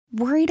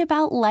Worried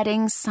about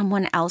letting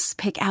someone else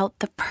pick out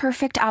the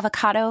perfect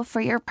avocado for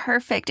your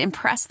perfect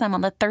impress them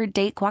on the third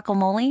date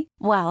guacamole?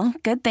 Well,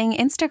 good thing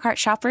Instacart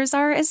shoppers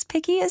are as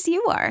picky as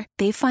you are.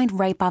 They find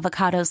ripe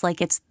avocados like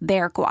it's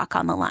their guac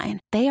on the line.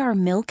 They are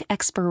milk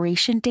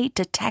expiration date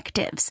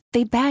detectives.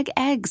 They bag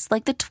eggs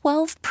like the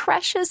 12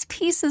 precious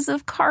pieces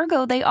of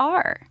cargo they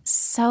are.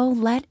 So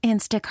let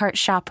Instacart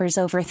shoppers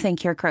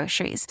overthink your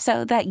groceries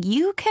so that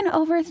you can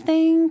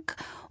overthink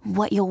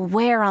what you'll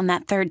wear on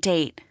that third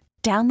date.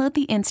 Download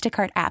the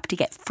Instacart app to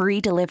get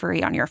free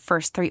delivery on your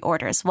first 3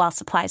 orders while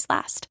supplies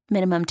last.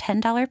 Minimum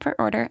 $10 per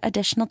order.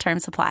 Additional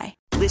terms apply.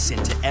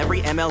 Listen to every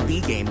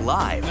MLB game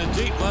live. In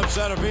the deep left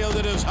center field,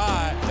 it is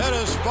high, it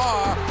is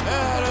far,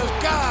 it is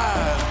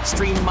God.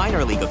 Stream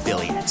minor league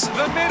affiliates.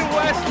 The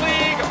Midwest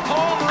League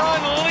home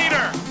run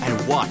leader.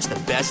 And watch the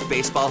best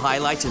baseball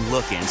highlights and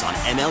look-ins on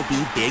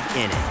MLB Big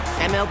Inning.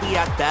 MLB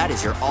At Bat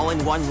is your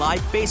all-in-one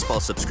live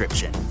baseball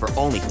subscription for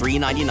only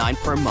 $3.99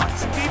 per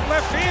month. Deep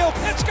left field,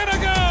 it's gonna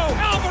go.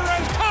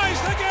 Alvarez ties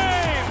the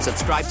game.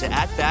 Subscribe to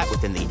At Bat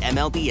within the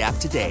MLB app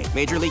today.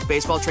 Major League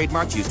Baseball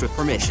trademarks used with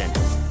permission.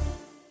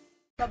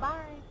 Bye-bye.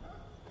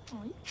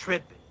 Oh, you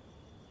tripping.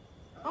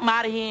 I'm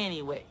out of here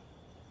anyway.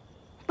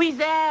 Peace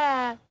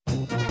out.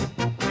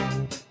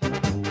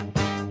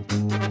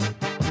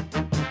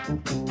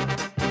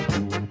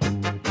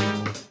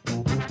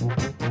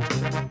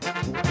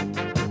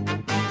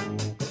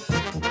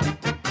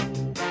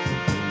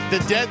 The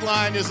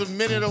deadline is a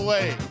minute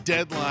away.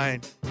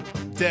 Deadline.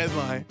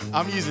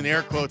 I'm using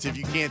air quotes if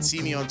you can't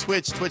see me on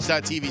Twitch,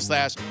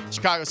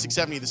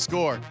 twitch.tv/Chicago670 The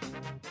Score.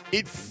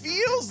 It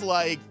feels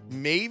like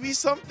maybe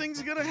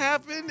something's going to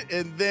happen,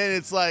 and then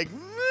it's like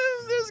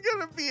there's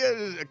going to be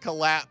a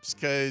collapse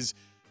because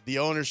the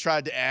owners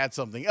tried to add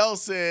something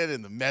else in,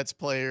 and the Mets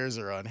players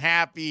are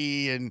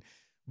unhappy.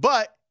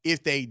 But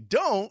if they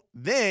don't,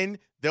 then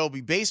there'll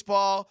be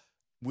baseball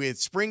with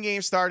spring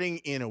games starting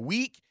in a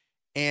week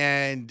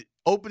and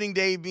opening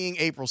day being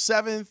April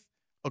 7th,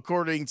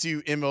 according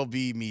to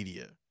MLB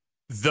Media.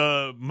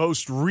 The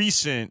most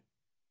recent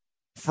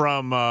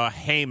from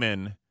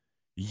Heyman,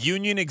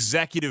 Union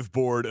Executive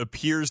Board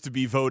appears to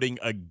be voting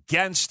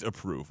against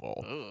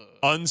approval.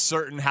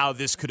 Uncertain how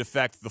this could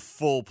affect the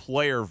full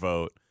player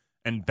vote.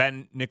 And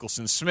Ben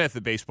Nicholson-Smith,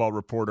 a baseball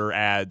reporter,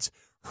 adds,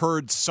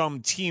 heard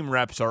some team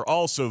reps are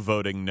also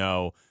voting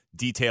no.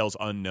 Details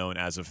unknown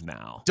as of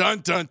now. Dun,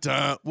 dun,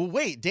 dun. Well,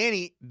 wait,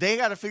 Danny, they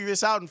got to figure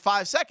this out in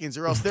 5 seconds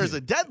or else there's a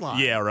deadline.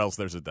 Yeah, or else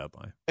there's a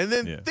deadline. And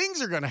then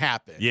things are going to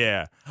happen.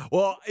 Yeah.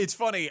 Well, it's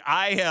funny.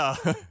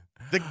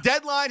 The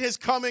deadline has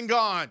come and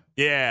gone.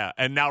 Yeah,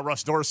 and now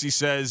Russ Dorsey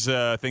says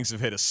things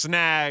have hit a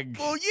snag.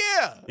 Well,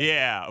 yeah.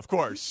 Yeah, of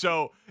course.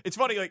 So it's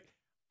funny. Like,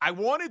 I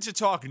wanted to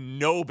talk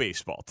no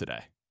baseball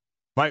today.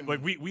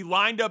 Like we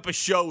lined up a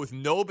show with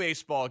no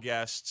baseball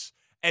guests,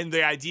 and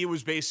the idea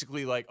was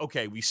basically like,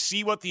 okay, we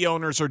see what the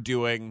owners are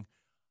doing.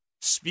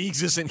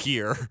 Speaks isn't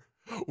here.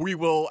 We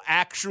will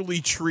actually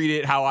treat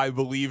it how I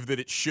believe that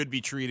it should be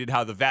treated,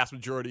 how the vast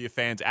majority of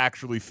fans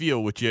actually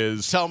feel, which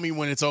is tell me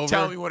when it's over.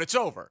 Tell me when it's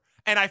over.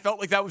 And I felt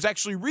like that was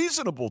actually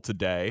reasonable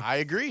today. I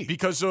agree.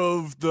 Because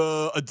of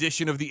the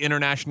addition of the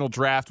international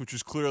draft, which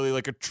was clearly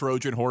like a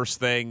Trojan horse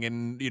thing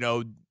and,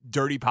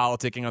 dirty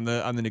politicking on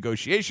the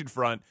negotiation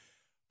front.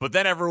 But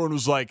then everyone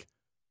was like,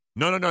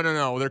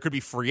 no. There could be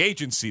free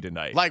agency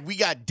tonight. Like, we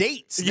got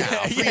dates now.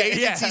 Free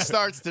agency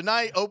starts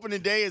tonight.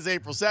 Opening day is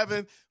April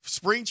 7th.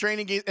 Spring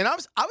training games. And I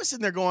was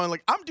sitting there going,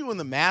 like, I'm doing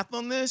the math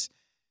on this.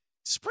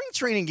 Spring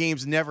training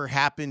games never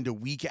happened a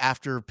week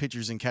after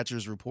pitchers and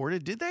catchers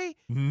reported, did they?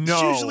 No.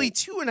 It's usually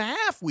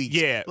 2.5 weeks.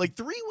 Yeah. Like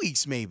 3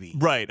 weeks maybe.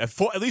 Right.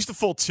 At least a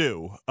full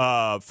 2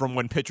 from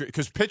when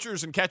because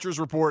pitchers and catchers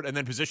report and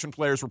then position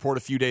players report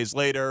a few days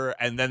later,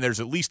 and then there's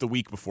at least a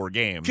week before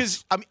games.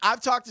 Because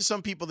I've talked to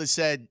some people that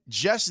said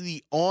just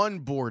the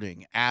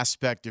onboarding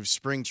aspect of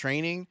spring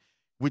training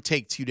would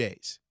take 2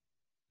 days.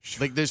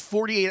 Like there's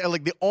 48,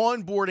 like the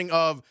onboarding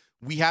of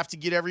we have to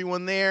get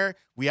everyone there.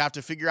 We have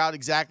to figure out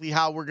exactly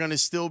how we're going to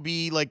still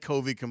be like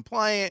COVID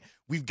compliant.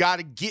 We've got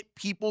to get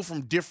people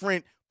from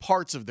different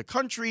parts of the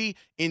country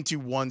into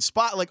one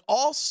spot, like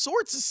all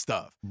sorts of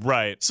stuff.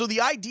 Right. So the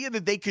idea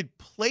that they could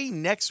play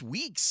next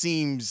week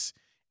seems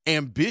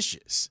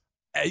ambitious.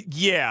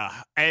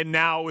 Yeah. And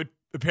now it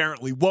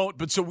apparently won't.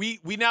 But so we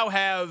now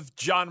have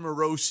John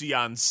Morosi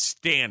on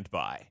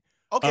standby.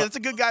 Okay, that's a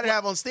good guy to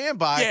have on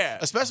standby. Yeah.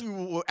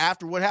 Especially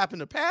after what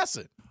happened to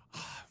Passan.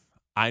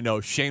 I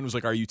know. Shane was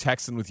like, are you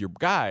texting with your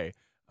guy?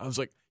 I was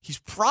like, he's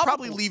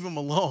probably leave him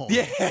alone.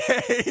 Yeah.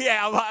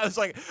 Yeah. I was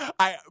like,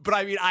 I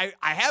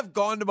have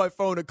gone to my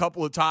phone a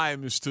couple of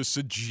times to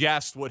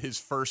suggest what his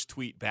first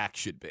tweet back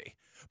should be.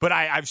 But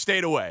I've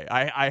stayed away.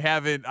 I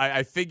haven't.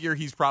 I figure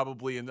he's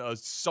probably in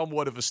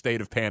somewhat of a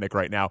state of panic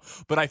right now.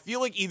 But I feel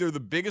like either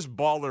the biggest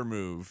baller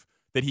move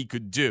that he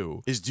could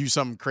do is do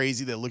something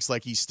crazy that looks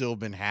like he's still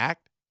been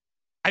hacked.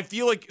 I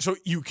feel like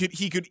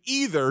he could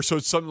either, so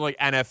it's something like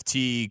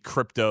NFT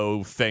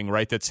crypto thing,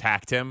 right? That's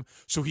hacked him.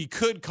 So he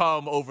could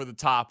come over the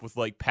top with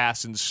like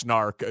pass and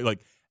snark, like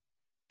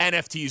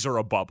NFTs are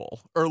a bubble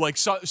or like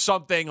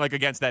something like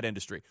against that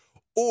industry.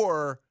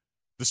 Or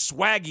the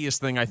swaggiest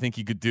thing I think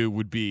he could do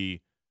would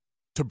be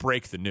to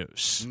break the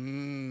news.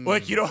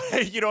 Like, you know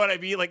what I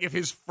mean? Like, if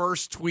his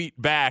first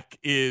tweet back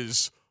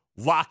is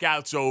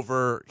lockout's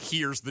over,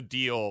 here's the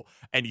deal,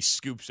 and he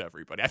scoops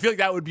everybody. I feel like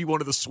that would be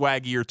one of the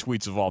swaggier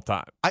tweets of all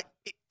time.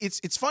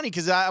 It's funny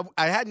because I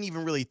hadn't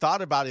even really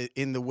thought about it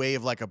in the way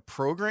of like a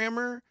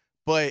programmer,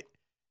 but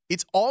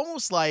it's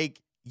almost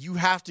like you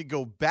have to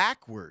go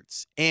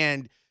backwards,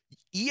 and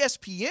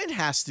ESPN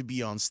has to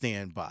be on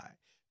standby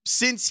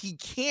since he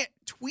can't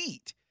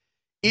tweet.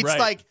 It's Right.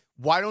 like,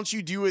 why don't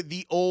you do it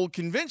the old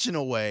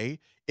conventional way?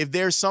 If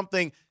there's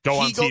something,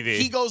 on TV.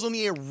 He goes on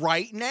the air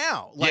right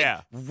now, like,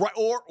 Yeah. right,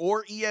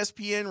 or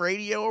ESPN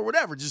radio or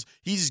whatever.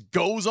 He just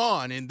goes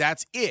on, and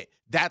that's it.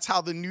 That's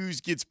how the news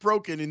gets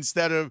broken,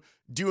 instead of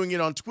doing it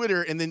on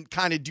Twitter and then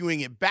kind of doing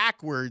it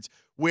backwards,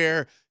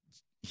 where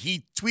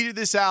he tweeted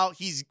this out,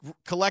 he's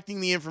collecting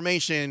the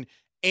information,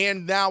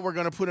 and now we're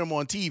going to put him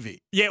on TV.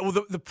 Yeah, well,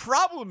 the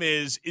problem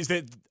is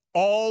that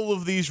all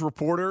of these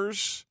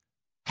reporters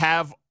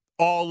have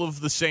all of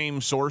the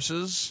same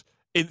sources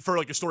for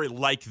like a story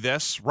like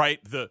this, right?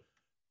 The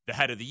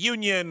head of the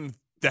union,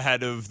 the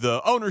head of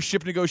the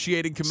ownership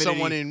negotiating committee.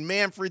 Someone in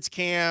Manfred's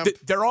camp.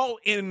 They're all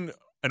in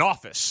an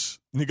office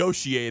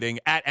negotiating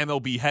at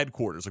MLB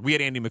headquarters. Like, we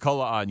had Andy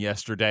McCullough on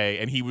yesterday,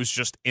 and he was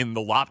just in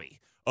the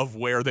lobby of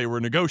where they were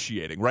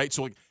negotiating, right?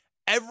 So like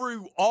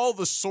all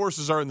the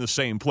sources are in the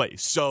same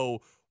place.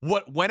 So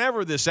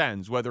whenever this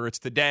ends, whether it's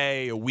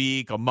today, a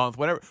week, a month,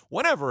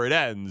 whenever it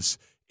ends,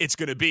 it's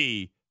going to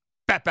be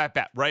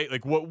bat, right?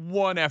 Like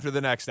one after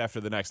the next,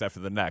 after the next, after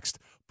the next.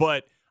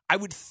 But I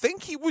would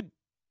think he would,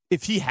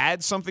 if he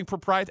had something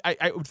proprietary,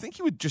 I would think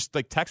he would just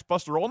like text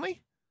Buster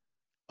Olney.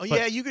 Oh,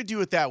 yeah, you could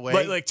do it that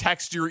way. Like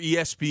text your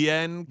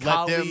ESPN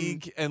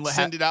colleague and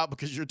send it out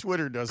because your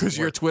Twitter doesn't work. Because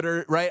your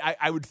Twitter, right?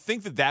 I would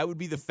think that would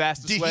be the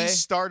fastest way. Did he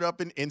start up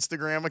an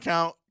Instagram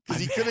account?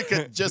 Because he could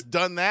have just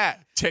done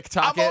that.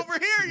 TikTok I'm over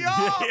here,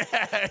 y'all.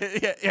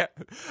 Yeah.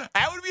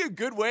 That would be a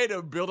good way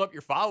to build up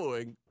your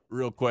following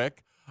real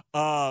quick.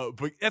 But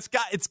it's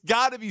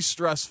got to be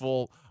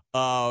stressful.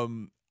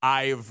 I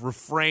have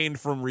refrained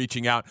from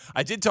reaching out.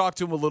 I did talk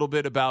to him a little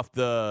bit about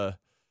the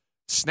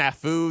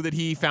snafu that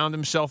he found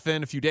himself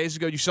in a few days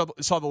ago. You saw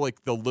the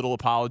little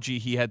apology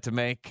he had to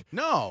make?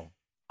 No.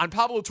 On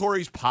Pablo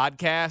Torre's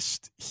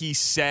podcast, he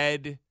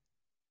said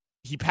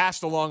he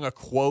passed along a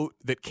quote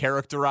that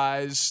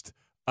characterized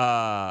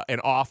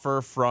an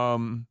offer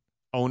from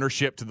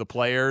ownership to the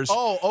players.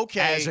 Oh,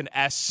 okay. As an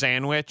S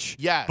sandwich.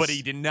 Yes. But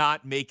he did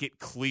not make it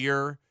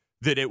clear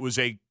that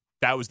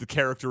that was the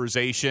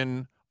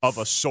characterization of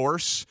a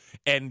source.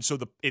 And so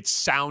it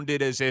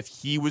sounded as if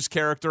he was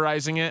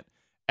characterizing it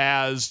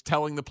as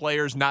telling the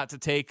players not to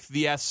take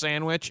the S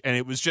sandwich. And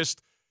it was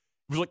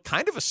like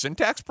kind of a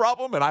syntax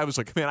problem. And I was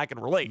like, man, I can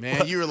relate.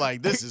 Man, you were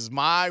like, this is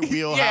my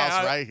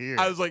wheelhouse right here.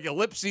 I was like,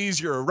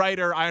 ellipses, you're a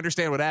writer. I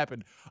understand what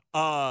happened.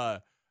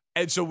 And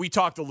so we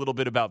talked a little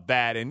bit about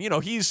that. And,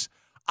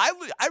 I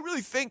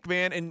really think,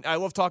 man, and I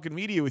love talking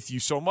media with you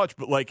so much,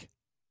 but like,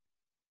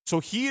 so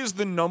he is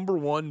the number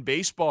one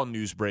baseball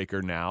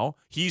newsbreaker now.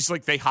 He's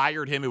like, they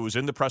hired him. It was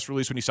in the press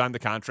release when he signed the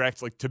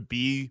contract, like to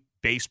be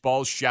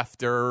baseball's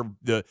Schefter,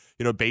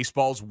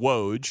 baseball's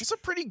Woj. It's a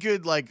pretty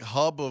good like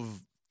hub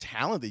of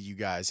talent that you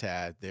guys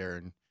had there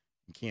in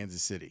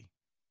Kansas City.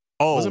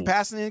 Oh, wasn't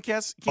Passan in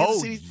Kansas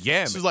City?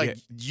 Yeah. So it was like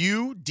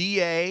you,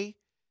 DA,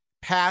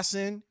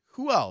 Passan.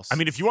 Who else? I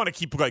mean, if you want to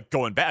keep like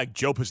going back,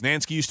 Joe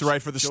Posnanski used to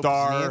write for the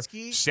Star.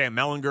 Posnanski? Sam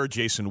Mellinger,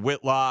 Jason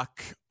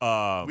Whitlock. We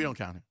don't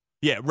count him.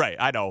 Yeah, right.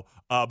 I know.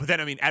 But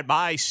then, I mean, at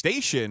my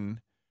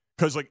station,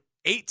 because like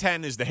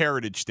 810 is the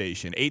heritage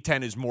station.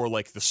 810 is more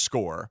like the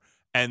Score.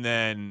 And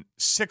then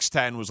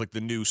 610 was like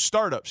the new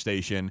startup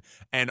station.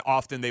 And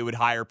often they would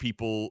hire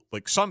people,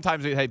 like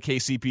sometimes they had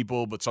KC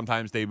people, but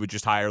sometimes they would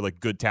just hire like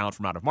good talent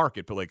from out of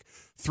market. But like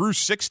through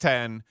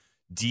 610,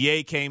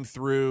 DA came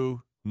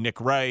through, Nick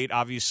Wright,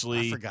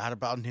 obviously. I forgot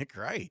about Nick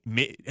Wright.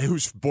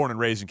 Who's born and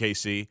raised in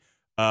KC.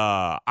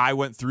 I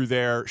went through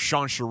there.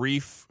 Sean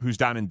Sharif, who's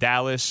down in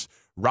Dallas.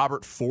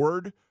 Robert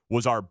Ford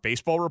was our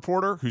baseball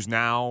reporter, who's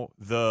now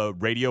the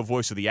radio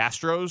voice of the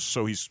Astros.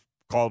 So he's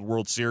called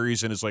World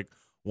Series and is like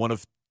one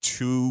of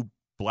two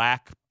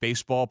black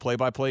baseball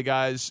play-by-play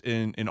guys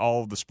in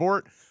all of the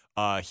sport.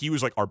 He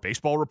was like our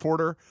baseball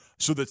reporter.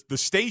 So the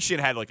station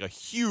had like a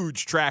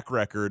huge track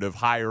record of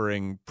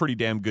hiring pretty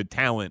damn good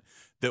talent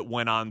that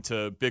went on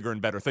to bigger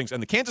and better things. And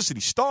the Kansas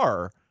City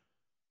Star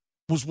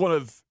was one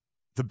of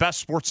the best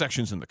sports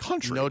sections in the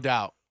country. No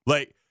doubt.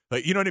 Like,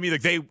 you know what I mean?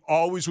 Like, they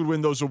always would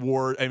win those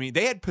awards. I mean,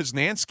 they had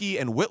Posnanski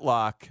and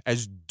Whitlock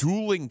as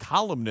dueling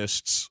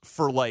columnists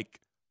for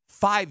like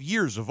 5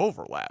 years of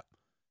overlap.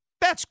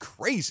 That's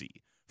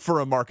crazy for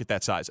a market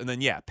that size. And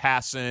then, yeah,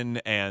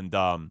 Passan, and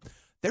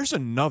there's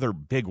another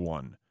big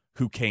one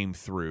who came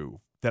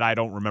through that I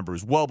don't remember. It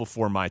was well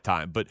before my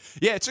time. But,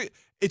 yeah,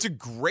 it's a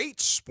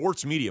great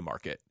sports media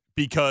market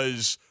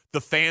because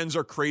the fans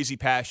are crazy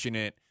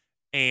passionate,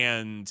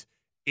 and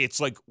it's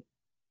like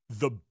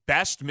the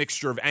best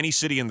mixture of any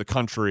city in the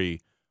country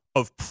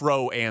of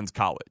pro and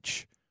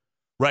college,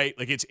 right?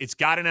 Like it's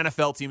got an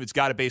NFL team, it's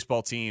got a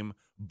baseball team,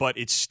 but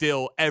it's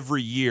still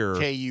every year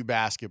KU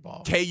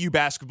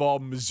basketball,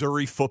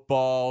 Missouri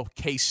football,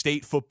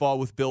 K-State football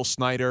with Bill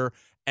Snyder,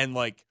 and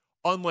like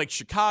unlike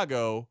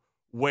Chicago,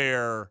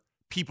 where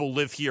people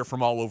live here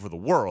from all over the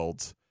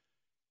world,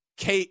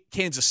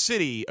 Kansas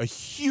City, a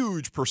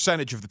huge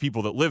percentage of the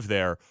people that live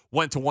there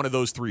went to one of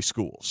those three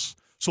schools.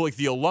 So like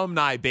the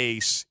alumni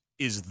base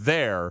is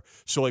there.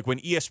 So like when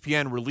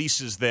ESPN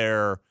releases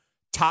their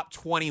top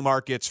 20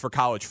 markets for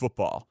college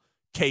football,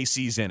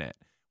 KC's in it.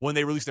 When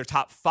they release their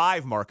top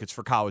 5 markets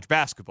for college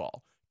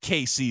basketball,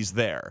 KC's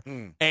there.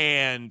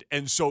 And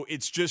so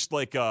it's just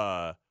like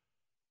but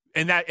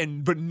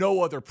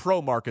no other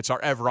pro markets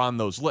are ever on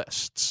those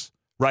lists,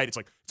 right? It's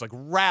like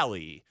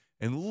Raleigh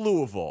and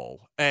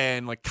Louisville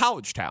and like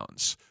college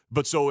towns.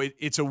 But so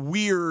it's a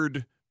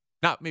weird,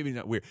 maybe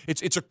not weird.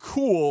 It's a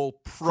cool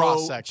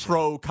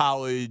pro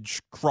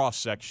college cross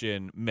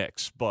section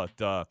mix. But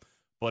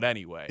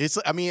anyway,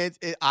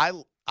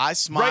 I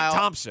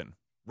smile.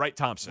 Wright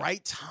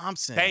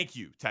Thompson. Thank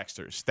you,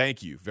 texters.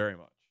 Thank you very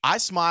much. I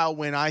smile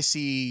when I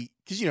see,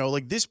 because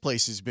like this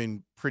place has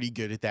been pretty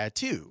good at that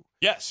too.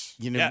 Yes.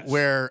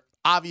 Where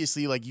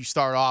obviously like you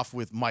start off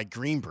with Mike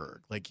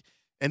Greenberg, like.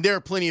 And there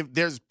are plenty of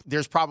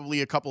there's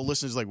probably a couple of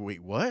listeners like,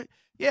 wait, what?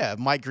 Yeah,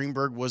 Mike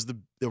Greenberg was the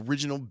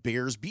original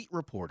Bears beat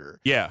reporter.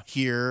 Yeah.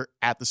 Here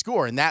at the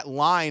Score, and that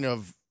line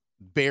of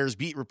Bears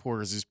beat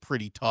reporters is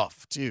pretty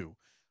tough too.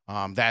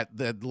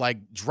 That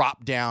like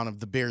drop down of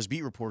the Bears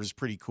beat reporters is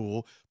pretty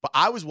cool. But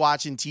I was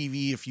watching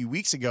TV a few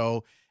weeks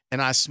ago,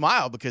 and I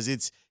smiled because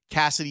it's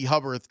Cassidy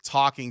Hubbard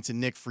talking to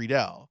Nick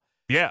Friedel.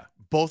 Yeah,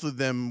 both of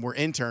them were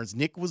interns.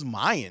 Nick was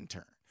my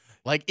intern.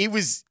 Like, it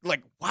was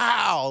like,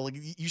 wow. Like,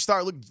 you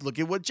start look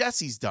at what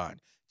Jesse's done.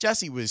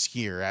 Jesse was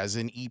here as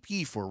an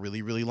EP for a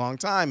really, really long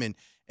time,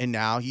 and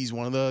now he's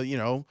one of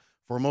the,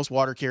 foremost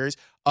water carriers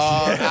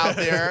out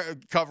there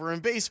covering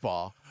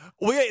baseball.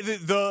 Well,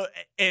 yeah,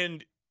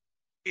 and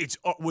it's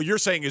what you're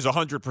saying is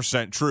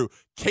 100% true.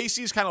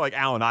 Casey's kind of like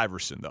Allen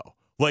Iverson, though.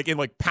 Like, in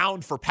like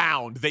pound for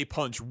pound, they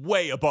punch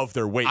way above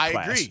their weight class.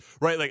 I agree.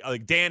 Right?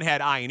 Like Dan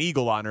had Ian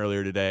Eagle on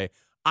earlier today.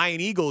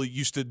 Ian Eagle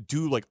used to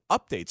do like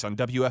updates on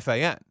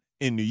WFAN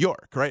in New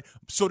York, right?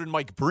 So did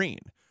Mike Breen.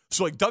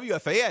 So like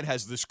WFAN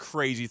has this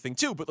crazy thing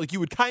too, but like you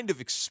would kind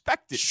of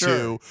expect it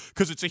to,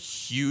 because it's a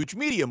huge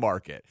media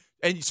market,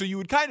 and so you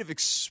would kind of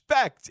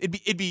expect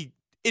it'd be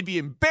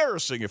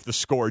embarrassing if the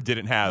Score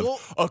didn't have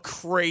a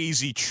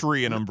crazy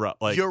tree and umbrella.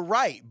 Like, you're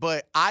right,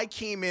 but I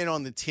came in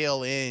on the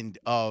tail end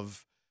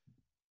of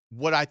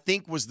what I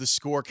think was the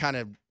Score kind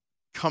of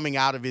coming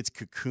out of its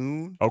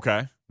cocoon.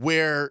 Okay,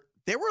 where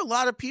there were a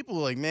lot of people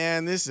like,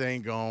 man, this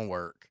ain't gonna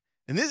work.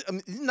 And this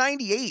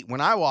 98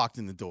 when I walked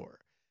in the door.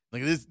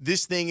 Like,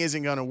 this thing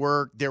isn't going to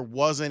work. There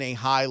wasn't a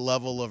high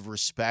level of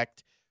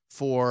respect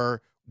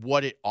for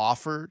what it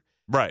offered.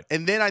 Right.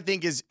 And then I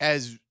think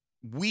as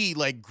we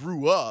like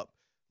grew up,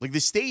 like the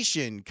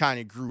station kind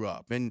of grew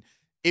up. And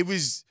it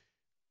was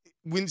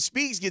when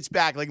Speaks gets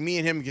back, like me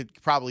and him could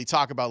probably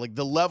talk about like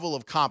the level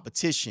of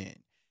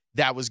competition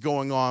that was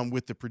going on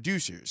with the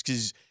producers.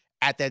 Because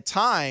at that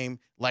time,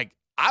 like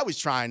I was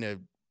trying to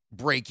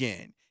break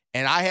in.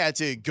 And I had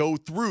to go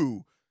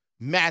through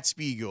Matt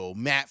Spiegel,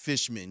 Matt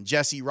Fishman,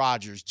 Jesse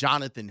Rogers,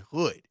 Jonathan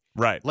Hood.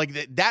 Right. Like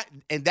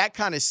that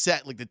kind of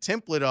set like the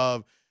template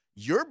of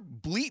your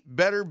bleep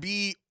better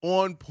be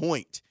on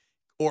point,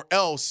 or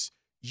else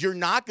you're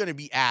not going to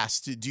be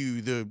asked to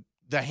do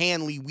the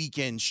Hanley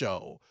weekend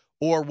show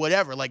or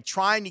whatever. Like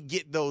trying to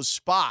get those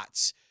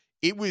spots,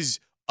 it was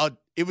a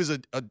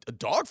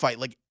dogfight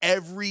like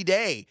every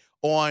day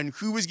on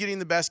who was getting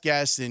the best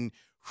guests and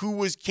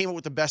who came up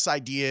with the best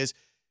ideas.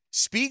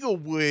 Spiegel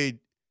would,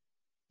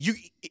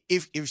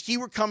 if he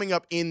were coming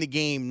up in the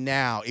game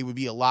now, it would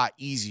be a lot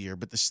easier.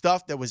 But the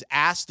stuff that was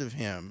asked of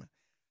him,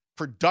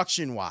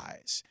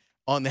 production-wise,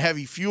 on the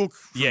Heavy Fuel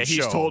Crew he's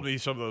show, told me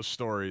some of those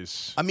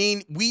stories. I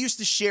mean, we used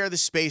to share the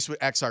space with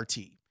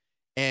XRT,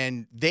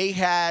 and they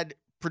had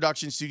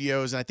production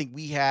studios, and I think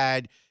we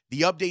had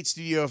the update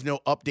studio if no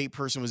update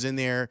person was in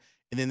there,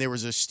 and then there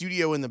was a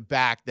studio in the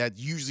back that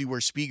usually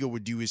where Spiegel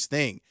would do his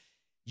thing.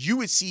 You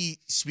would see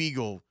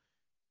Spiegel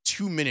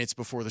 2 minutes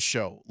before the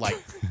show, like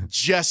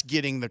just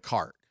getting the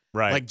cart.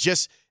 Right. Like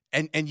just,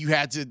 and you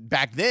had to,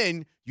 back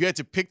then, you had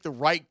to pick the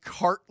right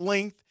cart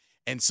length,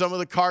 and some of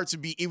the carts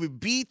would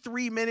be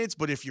 3 minutes,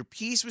 but if your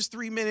piece was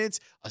 3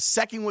 minutes, a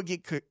second would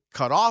get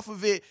cut off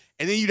of it,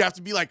 and then you'd have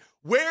to be like,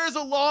 where's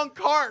a long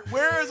cart?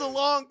 Where is a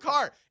long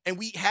cart? And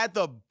we had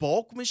the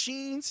bulk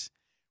machines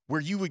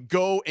where you would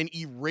go and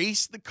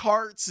erase the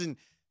carts, and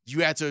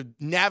you had to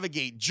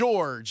navigate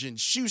George and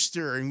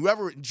Schuster and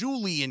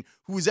Julie and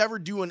who was ever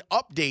doing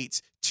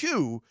updates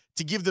to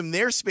give them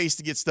their space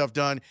to get stuff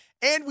done.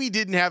 And we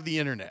didn't have the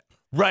internet.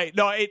 Right.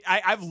 No,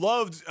 I've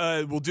loved,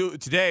 we'll do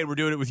it today. We're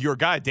doing it with your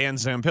guy, Dan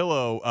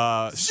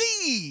Zampillo.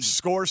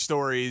 Score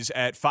Stories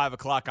at 5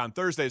 o'clock on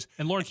Thursdays.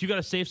 And Lawrence, you got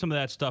to save some of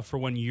that stuff for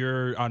when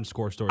you're on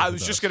Score Stories. I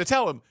was just going to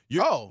tell him.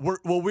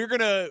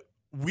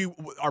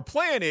 Our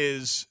plan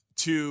is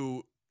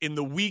to, in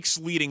the weeks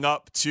leading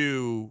up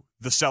to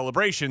the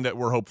celebration that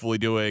we're hopefully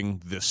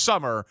doing this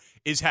summer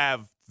is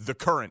have the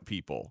current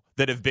people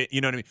that have been,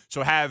 you know what I mean?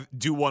 So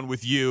do one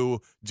with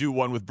you, do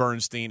one with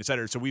Bernstein, et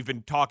cetera. So we've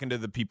been talking to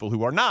the people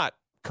who are not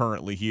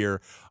currently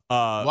here.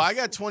 Well, I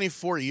got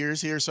 24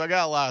 years here, so I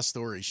got a lot of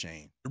stories,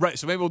 Shane. Right.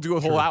 So maybe we'll do a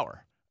whole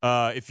hour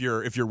if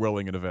you're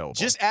willing and available.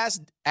 Just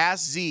ask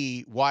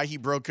Z why he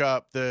broke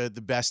up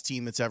the best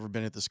team that's ever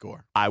been at the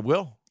Score. I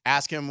will.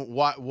 Ask him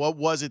what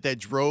was it that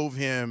drove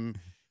him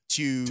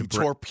to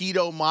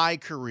torpedo my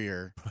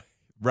career.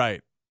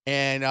 Right.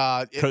 And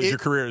because your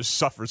career has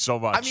suffered so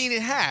much. I mean,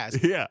 it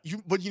has. Yeah.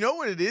 But you know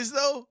what it is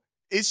though?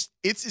 It's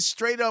a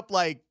straight up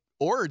like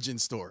origin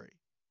story.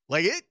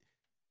 Like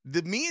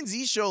the Me and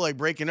Z show like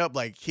breaking up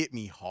like hit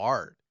me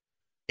hard.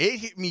 It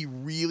hit me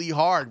really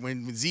hard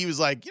when Z was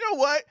like, you know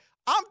what?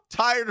 I'm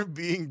tired of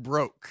being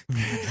broke.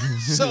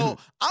 So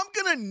I'm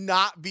gonna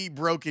not be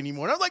broke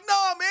anymore. And I was like,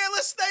 no, man,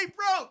 let's stay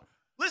broke.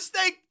 Let's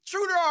stay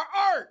true to our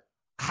art.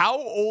 How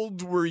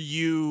old were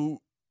you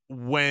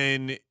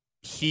when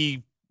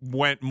he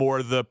went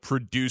more the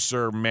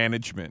producer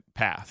management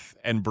path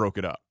and broke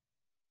it up?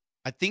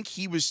 I think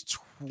he was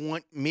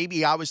 20.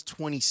 Maybe I was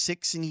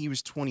 26 and he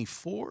was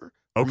 24.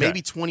 Okay. Or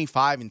maybe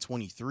 25 and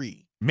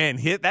 23. Man,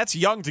 that's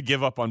young to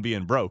give up on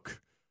being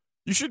broke.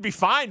 You should be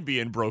fine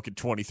being broke at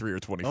 23 or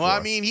 24. Well, I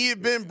mean, he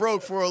had been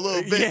broke for a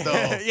little bit,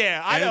 though.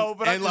 Yeah, I know,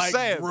 but I'm just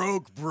saying.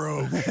 Broke.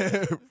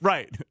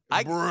 Right.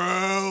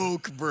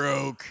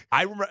 Broke.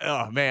 I remember,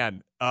 oh,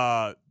 man.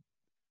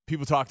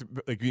 People talk to,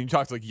 like, when you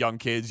talk to, like, young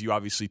kids, you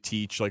obviously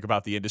teach, like,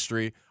 about the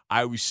industry.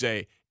 I always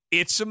say,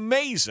 it's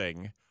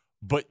amazing,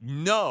 but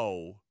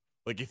no,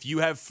 like, if you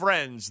have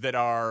friends that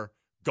are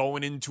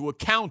going into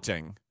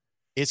accounting,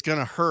 it's going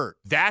to hurt.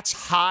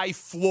 That's high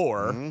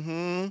floor,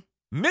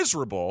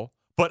 miserable,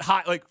 but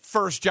high, like,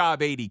 first job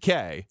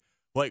 $80K.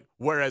 Like,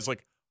 whereas,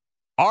 like,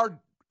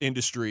 our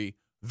industry,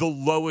 the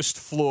lowest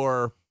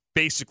floor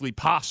basically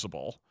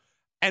possible,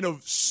 and a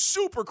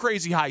super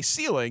crazy high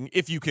ceiling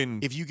if you can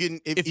get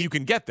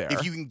there.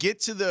 If you can get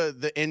to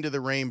the end of the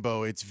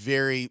rainbow, it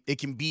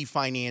can be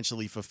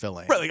financially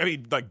fulfilling. Right, like, I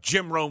mean, like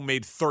Jim Rome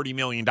made $30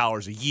 million a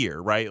year,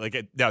 right? Like,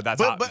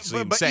 that's obviously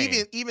insane.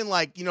 But even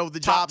like, you know, the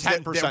Top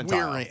jobs that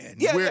we're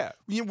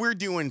in, we're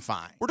doing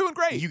fine. We're doing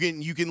great.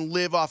 You can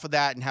live off of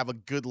that and have a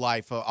good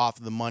life off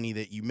of the money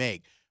that you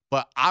make.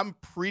 But I'm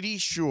pretty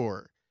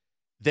sure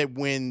that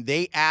when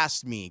they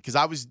asked me, because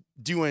I was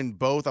doing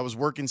both, I was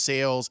working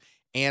sales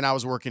and I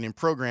was working in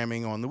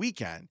programming on the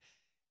weekend.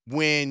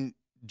 When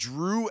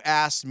Drew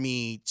asked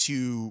me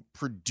to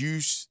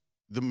produce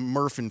the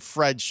Murph and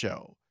Fred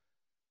show,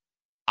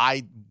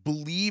 I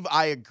believe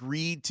I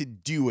agreed to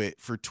do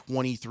it for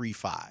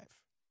 $23,500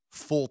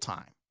 full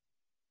time.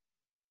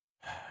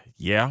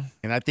 Yeah.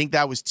 And I think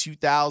that was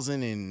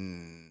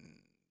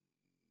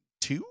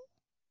 2002.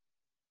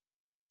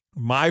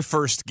 My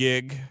first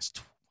gig.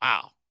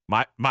 Wow.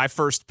 My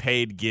first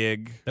paid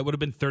gig. That would have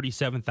been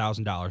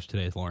 $37,000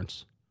 today,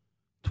 Lawrence.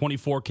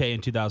 24K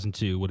in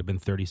 2002 would have been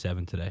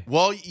 37 today.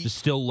 Well, just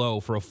still low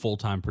for a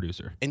full-time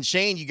producer. And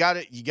Shane, you got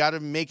to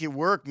make it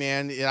work,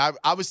 man. And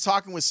I was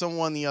talking with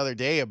someone the other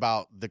day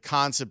about the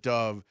concept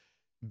of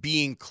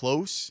being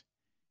close,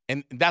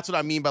 and that's what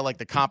I mean by like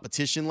the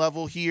competition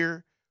level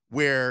here,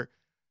 where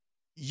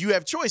you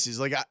have choices.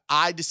 Like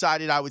I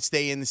decided I would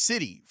stay in the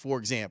city, for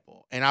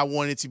example, and I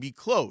wanted to be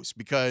close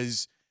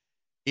because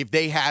if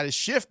they had a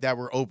shift that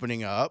were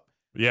opening up,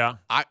 yeah,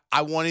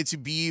 I wanted to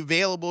be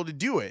available to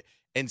do it.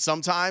 And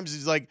sometimes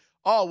it's like,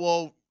 oh,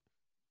 well,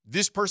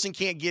 this person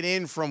can't get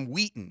in from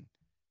Wheaton.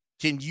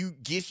 Can you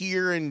get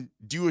here and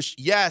do a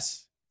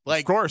yes?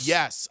 Like, of course.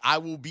 Yes, I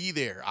will be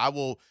there. I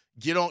will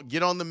get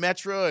on the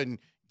Metro and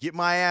get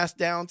my ass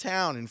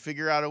downtown and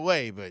figure out a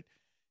way. But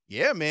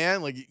yeah,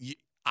 man, like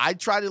I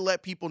try to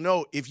let people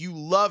know if you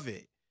love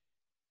it,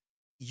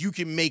 you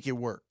can make it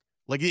work.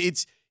 Like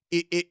if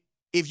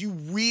you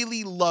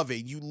really love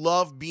it, you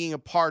love being a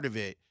part of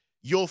it,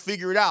 you'll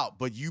figure it out.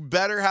 But you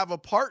better have a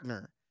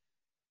partner.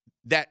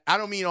 That I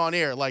don't mean on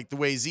air like the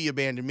way Z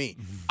abandoned me.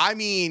 I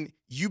mean,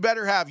 you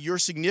better have your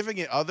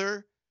significant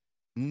other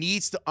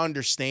needs to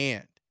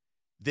understand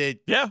that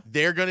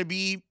they're going to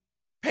be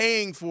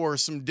paying for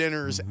some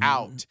dinners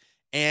out,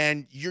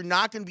 and you're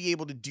not going to be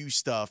able to do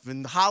stuff.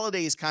 And the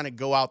holidays kind of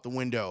go out the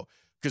window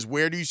because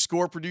where do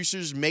Score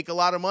producers make a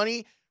lot of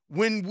money?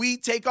 When we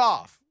take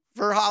off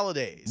for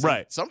holidays.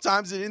 Right. And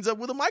sometimes it ends up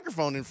with a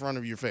microphone in front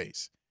of your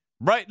face.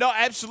 Right. No,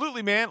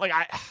 absolutely, man. Like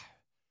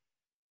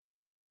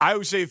I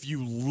would say if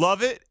you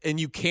love it and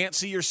you can't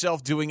see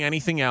yourself doing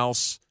anything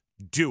else,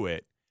 do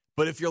it.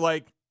 But if you're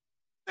like,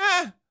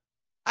 I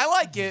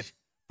like it,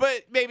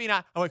 but maybe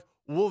not. I'm like,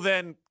 well,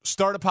 then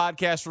start a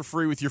podcast for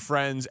free with your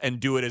friends and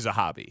do it as a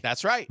hobby.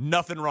 That's right.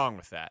 Nothing wrong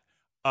with that.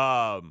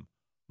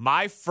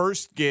 My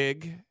first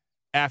gig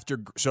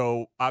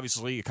so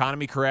obviously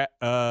economy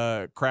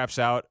craps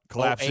out,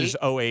 collapses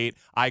 08.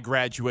 I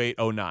graduate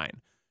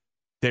 09.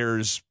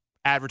 There's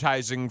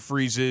advertising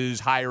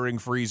freezes, hiring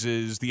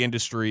freezes. The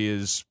industry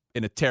is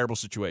in a terrible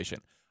situation.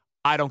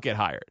 I don't get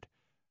hired.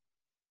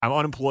 I'm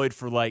unemployed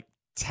for like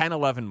 10,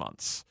 11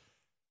 months.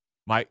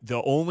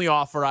 The only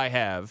offer I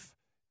have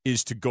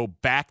is to go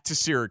back to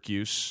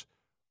Syracuse,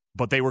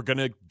 but they were going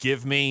to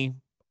give me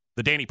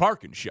the Danny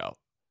Parkins show.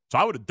 So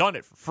I would have done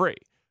it for free,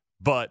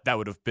 but that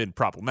would have been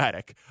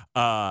problematic.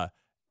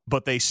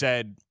 But they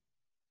said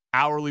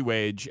hourly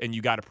wage, and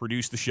you got to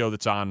produce the show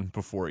that's on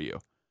before you.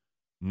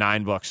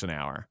 $9 an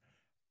hour.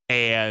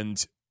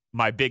 And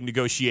my big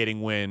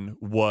negotiating win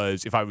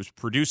was if I was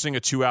producing a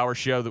 2-hour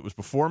show that was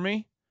before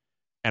me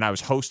and I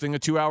was hosting a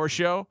 2-hour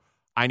show,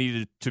 I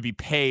needed to be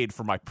paid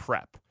for my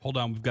prep. Hold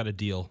on, we've got a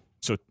deal.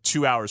 So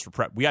 2 hours for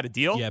prep. We got a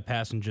deal? Yeah,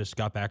 Passan just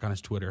got back on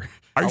his Twitter.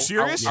 Are you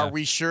serious? Are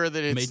we sure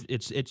that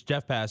it's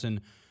Jeff Passan?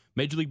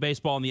 Major League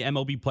Baseball and the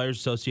MLB Players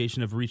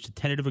Association have reached a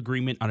tentative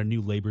agreement on a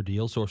new labor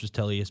deal, sources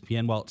tell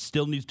ESPN. While it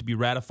still needs to be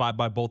ratified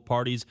by both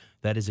parties,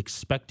 that is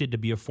expected to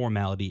be a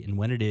formality, and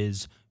when it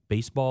is,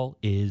 baseball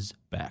is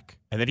back.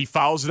 And then he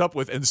follows it up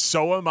with, and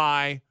so am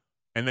I.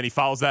 And then he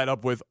follows that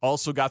up with,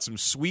 also got some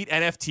sweet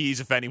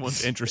NFTs if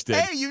anyone's interested.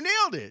 Hey, you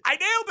nailed it. I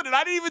nailed it, and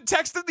I didn't even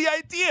text him the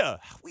idea.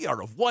 We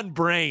are of one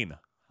brain.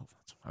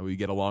 That's why we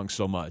get along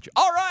so much.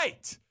 All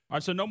right. All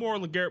right, so no more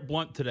LeGarrette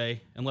Blount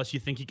today, unless you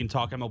think he can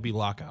talk MLB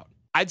lockout.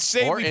 I'd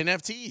say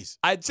NFTs.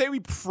 I'd say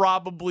we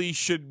probably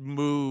should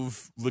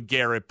move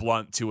LeGarrette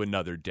Blount to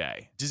another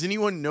day. Does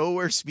anyone know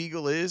where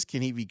Spiegel is?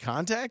 Can he be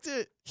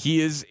contacted?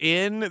 He is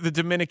in the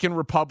Dominican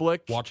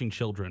Republic. Watching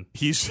children.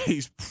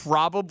 He's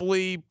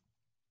probably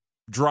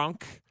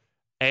drunk,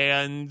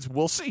 and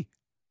we'll see.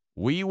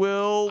 We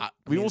will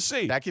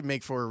see. That could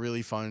make for a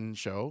really fun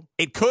show.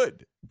 It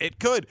could.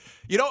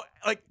 You know,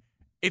 like,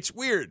 it's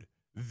weird.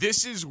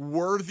 This is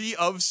worthy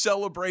of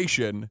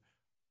celebration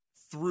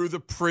through the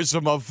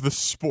prism of the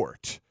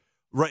sport,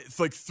 right? It's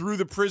like through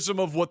the prism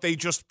of what they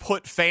just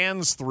put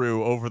fans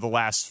through over the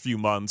last few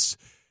months.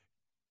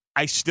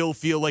 I still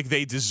feel like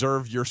they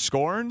deserve your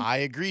scorn. I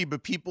agree,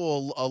 but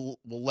people will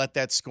let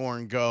that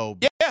scorn go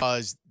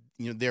because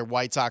their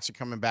White Sox are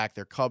coming back,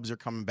 their Cubs are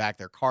coming back,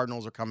 their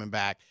Cardinals are coming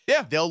back.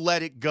 Yeah, they'll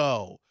let it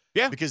go.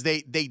 Yeah, because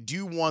they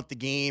do want the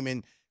game,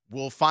 and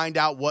we'll find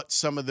out what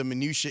some of the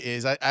minutia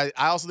is. I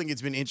also think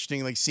it's been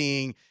interesting, like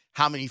seeing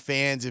how many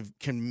fans have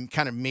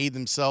kind of made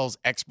themselves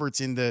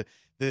experts in the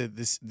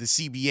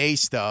CBA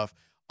stuff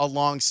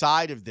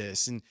alongside of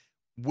this. And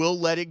we'll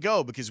let it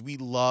go because we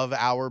love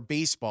our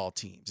baseball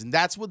teams. And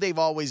that's what they've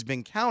always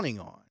been counting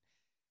on.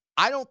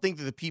 I don't think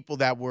that the people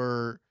that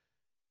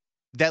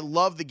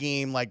love the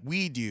game like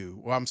we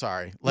do,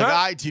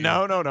 I do.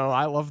 No.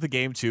 I love the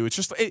game too. It's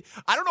just,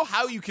 I don't know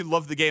how you can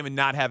love the game and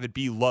not have it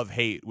be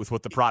love-hate with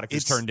what the product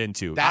has turned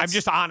into. I'm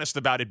just honest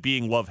about it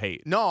being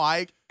love-hate. No,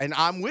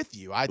 I'm with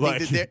you. I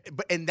think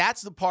and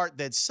that's the part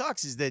that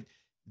sucks is that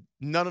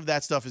none of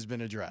that stuff has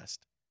been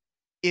addressed.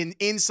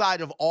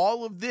 Inside of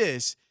all of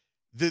this,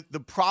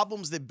 the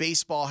problems that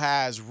baseball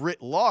has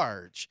writ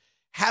large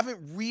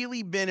haven't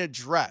really been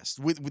addressed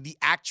with the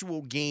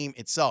actual game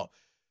itself.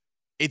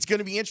 It's going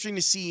to be interesting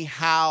to see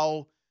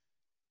how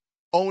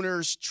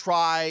owners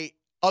try,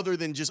 other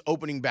than just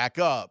opening back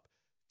up,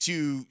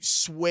 to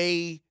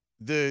sway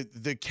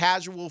the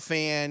casual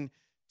fan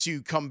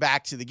to come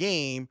back to the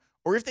game,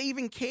 or if they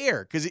even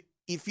care, because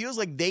it feels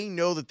like they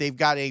know that they've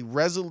got a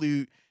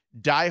resolute,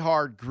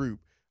 diehard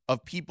group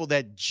of people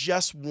that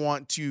just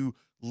want to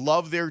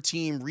love their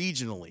team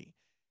regionally,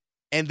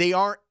 and they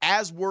aren't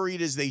as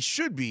worried as they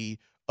should be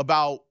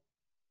about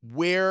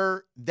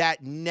where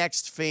that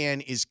next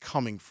fan is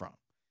coming from.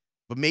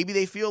 But maybe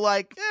they feel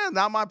like,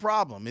 not my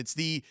problem. It's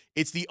the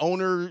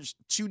owners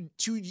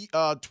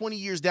 20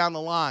 years down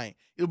the line.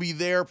 It'll be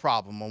their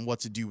problem on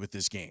what to do with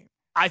this game.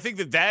 I think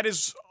that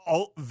is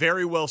all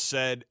very well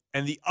said.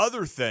 And the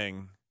other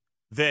thing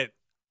that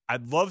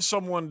I'd love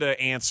someone to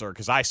answer,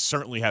 because I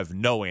certainly have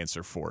no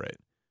answer for it,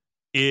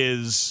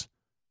 is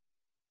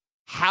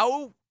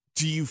how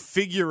do you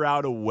figure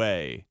out a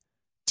way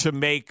to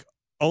make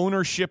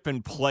ownership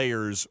and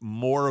players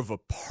more of a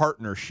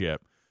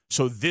partnership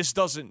so this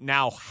doesn't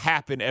now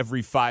happen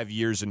every 5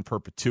 years in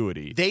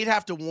perpetuity? They'd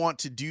have to want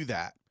to do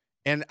that.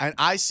 And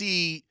I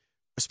see,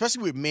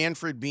 especially with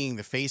Manfred being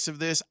the face of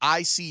this,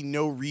 I see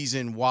no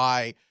reason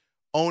why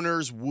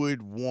owners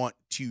would want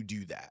to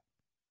do that.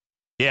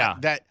 Yeah.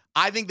 That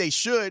I think they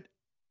should.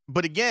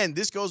 But again,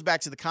 this goes back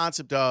to the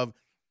concept of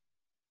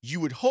you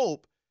would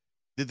hope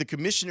that the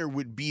commissioner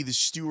would be the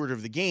steward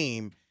of the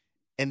game.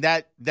 And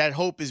that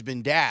hope has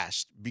been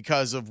dashed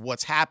because of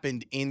what's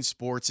happened in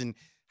sports and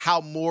how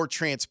more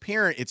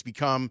transparent it's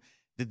become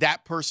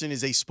that person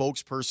is a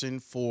spokesperson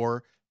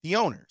for the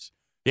owners.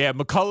 Yeah,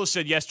 McCullough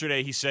said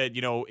yesterday, he said,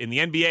 in the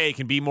NBA, it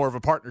can be more of a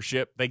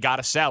partnership. They got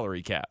a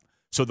salary cap.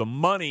 So the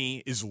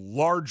money is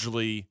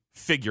largely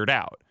figured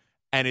out.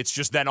 And it's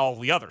just then all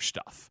the other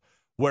stuff.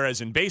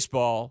 Whereas in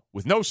baseball,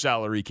 with no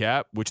salary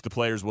cap, which the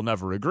players will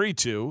never agree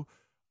to,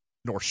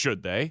 nor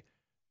should they,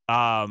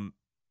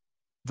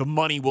 the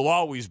money will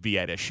always be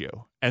at issue.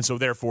 And so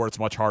therefore, it's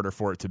much harder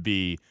for it to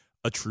be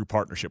a true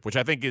partnership, which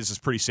I think is a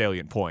pretty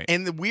salient point.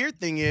 And the weird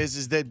thing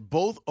is that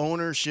both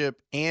ownership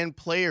and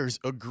players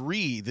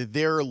agree that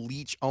they're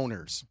leech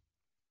owners.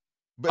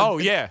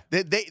 But, yeah.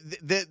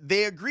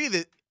 They agree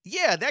that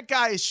yeah, that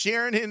guy is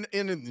sharing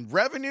in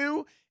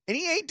revenue, and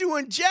he ain't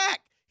doing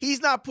jack.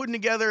 He's not putting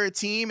together a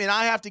team, and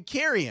I have to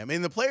carry him.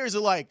 And the players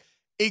are like,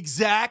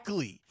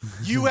 exactly.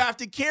 You have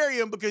to carry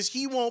him because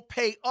he won't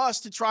pay us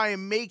to try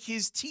and make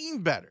his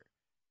team better.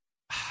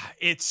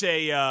 It's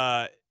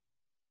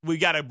we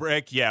got a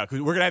break, yeah, because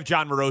we're going to have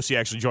John Morosi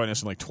actually join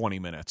us in like 20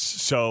 minutes.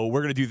 So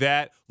we're going to do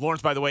that.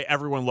 Lawrence, by the way,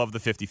 everyone loved the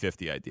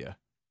 50-50 idea.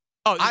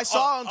 Oh, I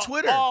saw on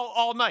Twitter.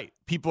 All night.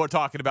 People are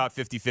talking about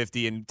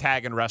 50-50 and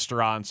tagging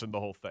restaurants and the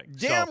whole thing.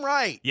 Damn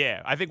right.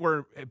 Yeah, I think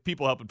we're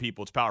people helping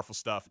people. It's powerful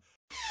stuff.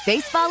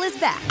 Baseball is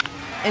back,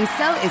 and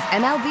so is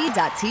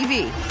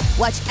MLB.tv.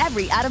 Watch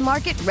every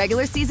out-of-market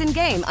regular season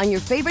game on your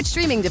favorite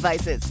streaming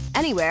devices,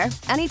 anywhere,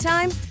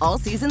 anytime, all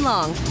season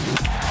long.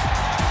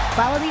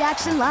 Follow the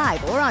action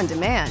live or on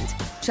demand.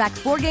 Track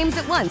 4 games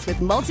at once with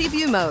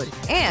multi-view mode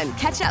and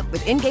catch up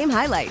with in-game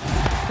highlights.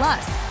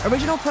 Plus,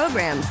 original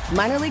programs,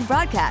 minor league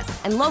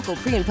broadcasts, and local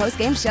pre- and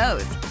post-game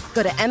shows.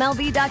 Go to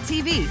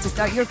MLB.tv to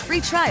start your free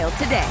trial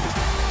today.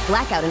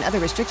 Blackout and other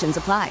restrictions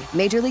apply.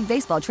 Major League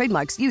Baseball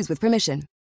trademarks used with permission.